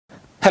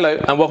Hello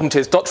and welcome to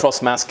this Dr.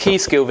 Ross Maths key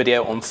skill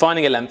video on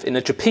finding a length in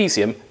a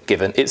trapezium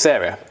given its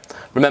area.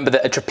 Remember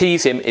that a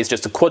trapezium is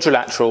just a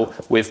quadrilateral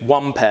with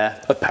one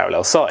pair of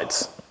parallel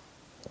sides.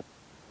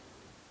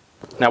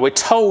 Now we're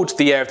told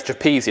the area of the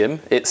trapezium,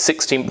 it's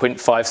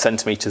 16.5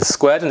 centimetres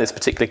squared in this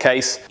particular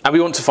case, and we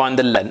want to find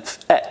the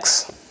length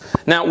x.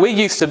 Now we're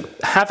used to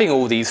having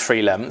all these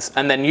three lengths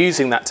and then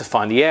using that to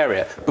find the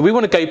area, but we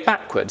want to go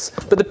backwards.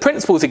 But the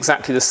principle is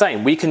exactly the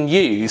same. We can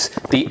use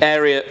the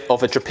area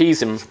of a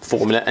trapezium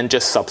formula and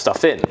just sub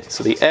stuff in.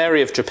 So the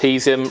area of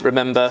trapezium,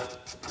 remember,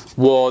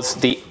 was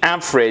the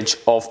average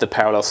of the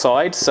parallel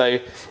sides. So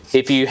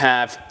if you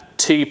have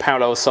two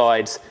parallel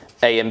sides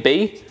A and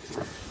B,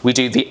 we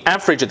do the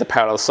average of the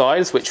parallel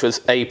sides, which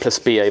was A plus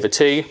B over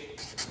 2,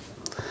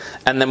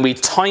 and then we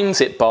times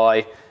it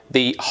by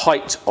the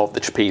height of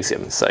the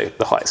trapezium, so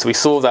the height. So we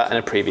saw that in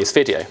a previous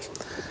video.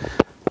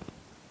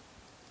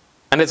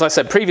 And as I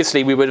said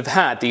previously, we would have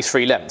had these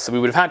three lengths. So we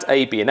would have had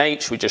A, B and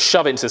H, we just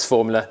shove into this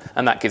formula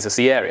and that gives us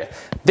the area.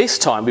 This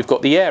time we've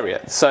got the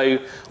area, so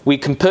we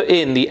can put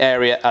in the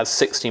area as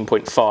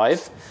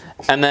 16.5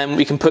 and then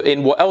we can put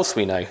in what else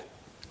we know.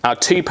 Our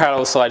two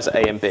parallel sides are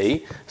A and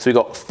B, so we've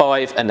got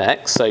 5 and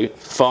x, so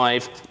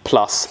 5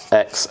 plus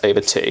x over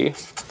 2.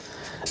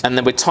 And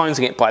then we're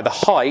timesing it by the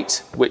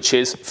height, which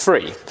is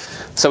 3.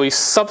 So we've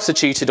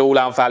substituted all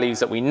our values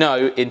that we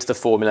know into the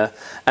formula,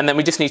 and then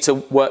we just need to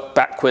work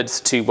backwards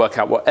to work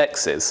out what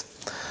x is.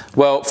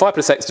 Well, 5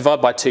 plus x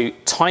divided by 2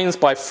 times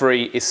by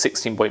 3 is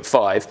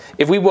 16.5.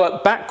 If we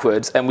work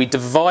backwards and we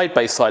divide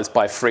both sides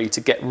by 3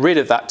 to get rid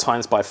of that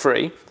times by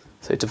 3,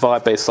 so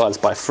divide both sides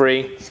by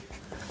 3,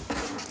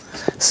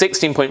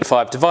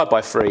 16.5 divided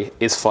by 3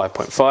 is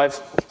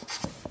 5.5.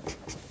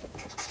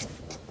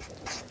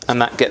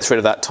 And that gets rid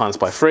of that times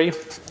by 3.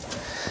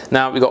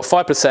 Now we've got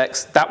 5 plus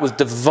x, that was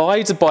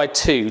divided by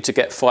 2 to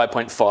get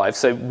 5.5,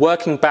 so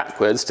working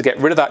backwards to get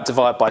rid of that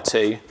divided by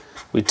 2,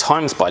 we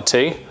times by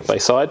 2,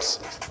 both sides.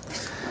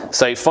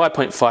 So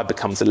 5.5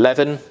 becomes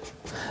 11,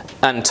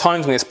 and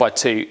timesing this by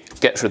 2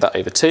 gets rid of that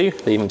over 2,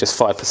 leaving just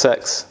 5 plus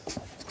x.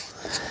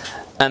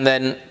 And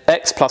then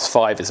x plus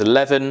 5 is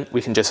 11,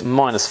 we can just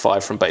minus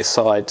 5 from both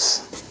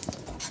sides.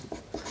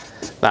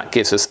 That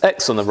gives us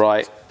x on the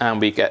right, and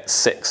we get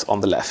 6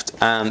 on the left,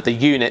 and the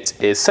unit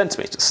is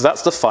centimetres. So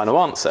that's the final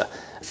answer.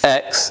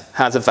 X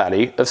has a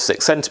value of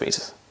 6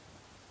 centimetres.